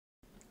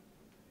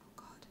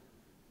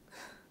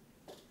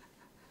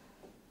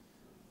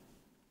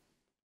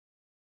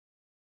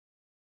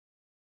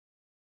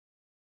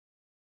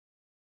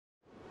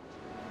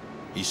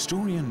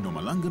Historian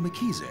Nomalanga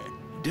Mkhize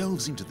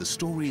delves into the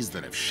stories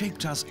that have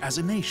shaped us as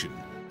a nation.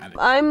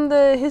 I'm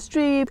the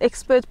history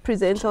expert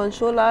presenter on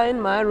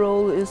Shoreline. My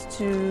role is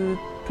to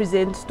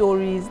present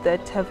stories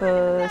that have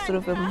a sort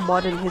of a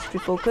modern history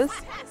focus.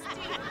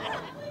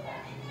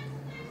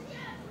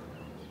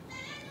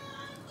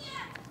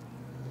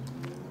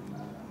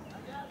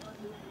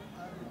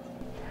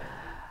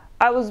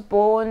 I was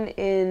born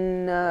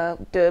in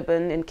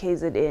Durban in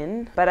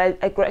KZN, but I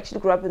actually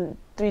grew up in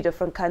 3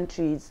 different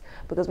countries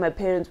because my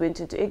parents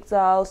went into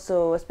exile,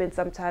 so I spent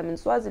some time in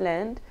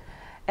Swaziland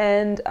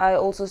and I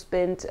also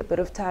spent a bit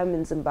of time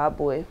in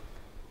Zimbabwe.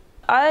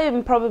 I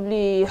am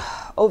probably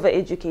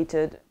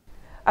overeducated.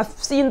 I've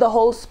seen the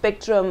whole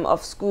spectrum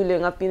of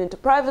schooling. I've been into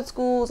private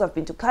schools, I've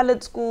been to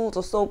coloured schools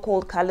or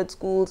so-called coloured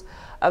schools.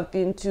 I've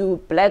been to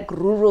black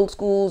rural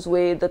schools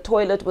where the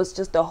toilet was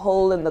just a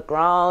hole in the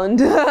ground,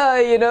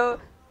 you know.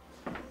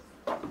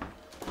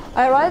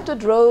 I arrived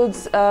at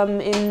Rhodes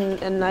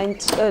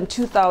in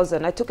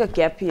 2000. I took a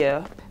gap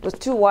year. It was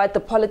too white, the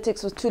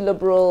politics was too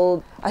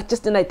liberal. I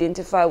just didn't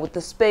identify with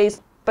the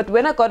space. But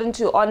when I got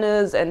into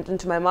honours and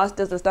into my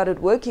masters and started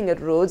working at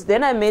Rhodes,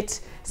 then I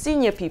met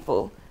senior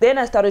people. Then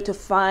I started to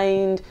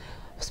find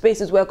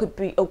spaces where I could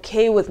be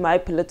okay with my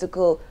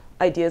political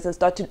ideas and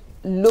start to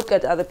look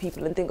at other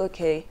people and think,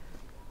 okay,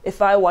 if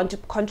I want to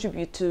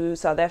contribute to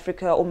South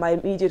Africa or my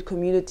immediate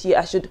community,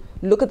 I should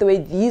look at the way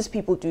these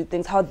people do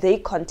things, how they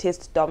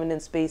contest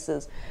dominant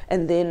spaces,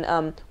 and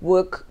then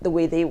work the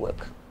way they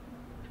work.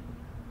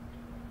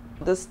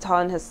 This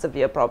town has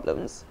severe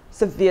problems,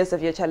 severe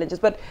challenges,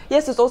 but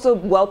yes, it's also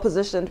well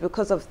positioned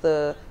because of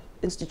the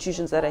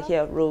institutions that are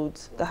here,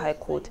 Rhodes, the High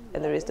Court,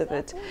 and the rest of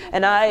it.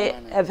 And I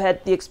have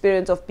had the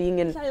experience of being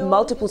in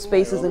multiple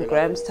spaces in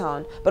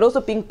Grahamstown, but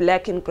also being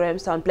black in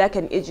Grahamstown, black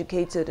and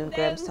educated in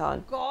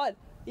Grahamstown.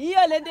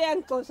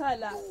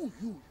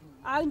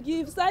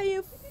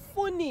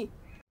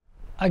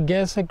 I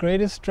guess her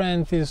greatest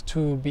strength is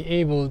to be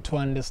able to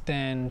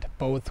understand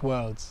both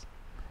worlds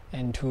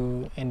and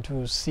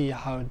to see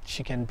how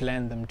she can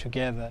blend them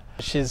together.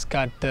 She's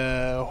got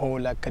the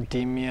whole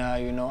academia,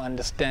 you know,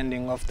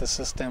 understanding of the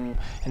system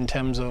in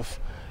terms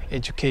of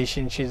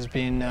education. She's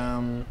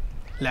been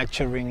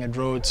lecturing at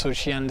Rhodes, so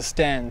she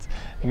understands.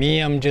 Me,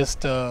 I'm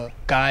just a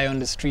guy on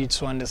the streets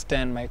who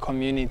understand my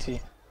community.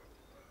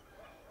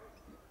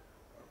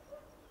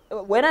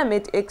 When I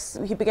met X,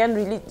 he began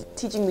really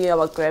teaching me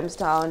about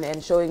Grahamstown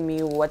and showing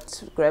me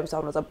what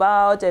Grahamstown was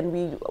about, and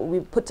we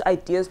put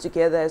ideas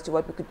together as to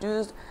what we could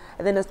do.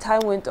 And then as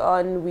time went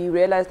on, we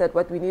realized that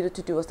what we needed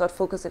to do was start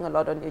focusing a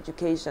lot on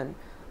education,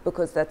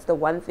 because that's the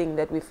one thing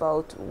that we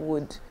felt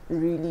would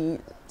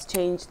really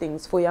change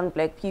things for young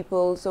black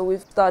people. So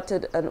we've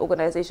started an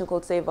organization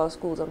called Save Our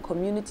Schools and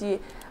Community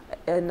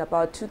in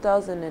about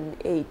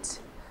 2008,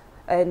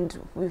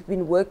 and we've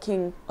been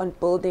working on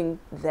building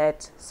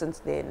that since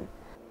then.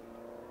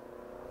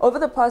 Over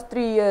the past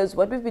 3 years,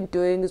 what we've been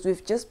doing is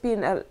we've just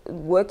been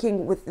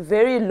working with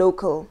very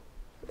local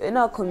in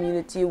our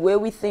community where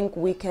we think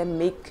we can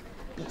make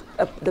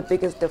the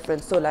biggest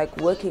difference. So like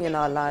working in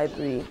our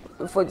library,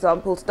 for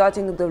example,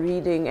 starting the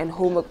reading and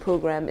homework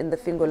program in the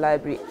Fingo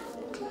Library.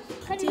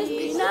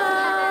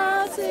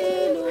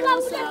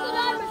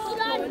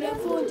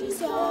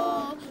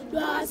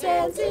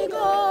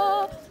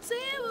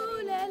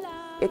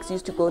 X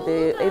used to go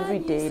there every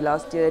day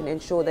last year and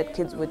ensure that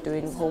kids were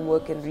doing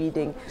homework and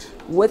reading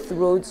with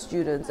Rhodes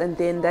students, and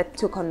then that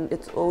took on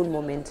its own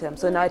momentum.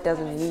 So now it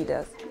doesn't need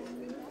us.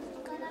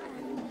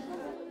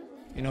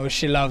 You know,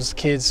 she loves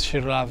kids, she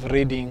loves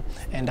reading,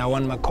 and I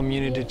want my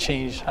community to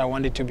change. I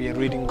want it to be a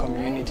reading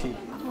community.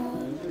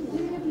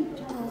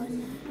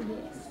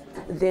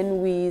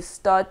 Then we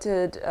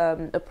started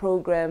a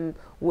program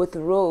with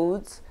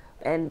Rhodes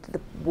and the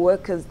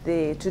workers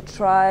there to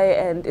try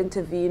and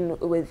intervene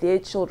where their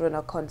children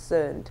are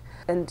concerned.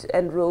 And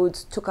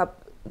Rhodes took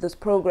up this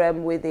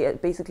program where they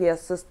basically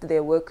assist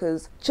their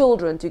workers'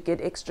 children to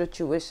get extra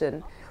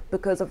tuition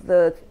because of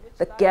the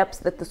gaps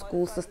that the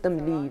school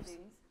system leaves.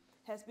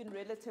 Has been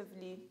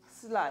relatively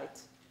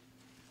slight.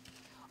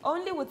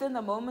 Only within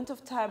the moment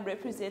of time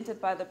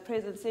represented by the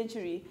present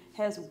century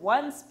has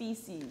one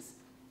species,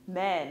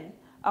 man,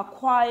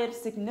 acquired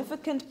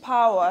significant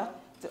power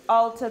to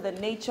alter the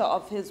nature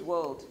of his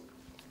world.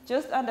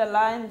 Just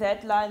underline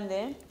that line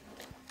there.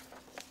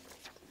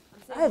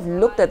 I have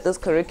looked at this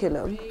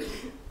curriculum.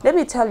 Let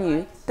me tell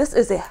you, this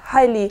is a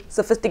highly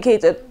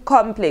sophisticated,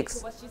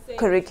 complex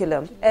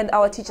curriculum, and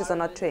our teachers are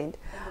not trained.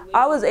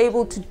 I was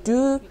able to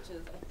do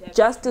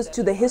justice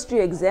to the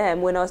history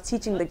exam when I was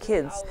teaching the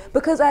kids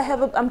because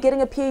I'm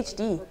getting a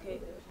PhD.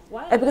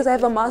 And because I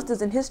have a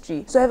master's in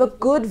history, so I have a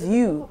good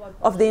view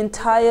of the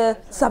entire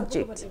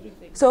subject.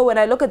 So when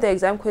I look at the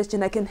exam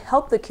question, I can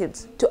help the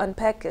kids to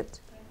unpack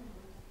it.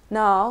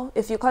 Now,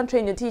 if you can't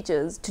train your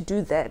teachers to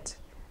do that,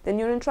 then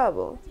you're in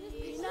trouble.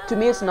 To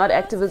me, it's not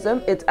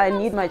activism, it's I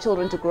need my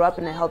children to grow up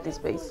in a healthy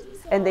space.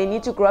 And they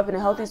need to grow up in a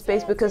healthy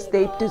space because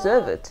they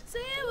deserve it.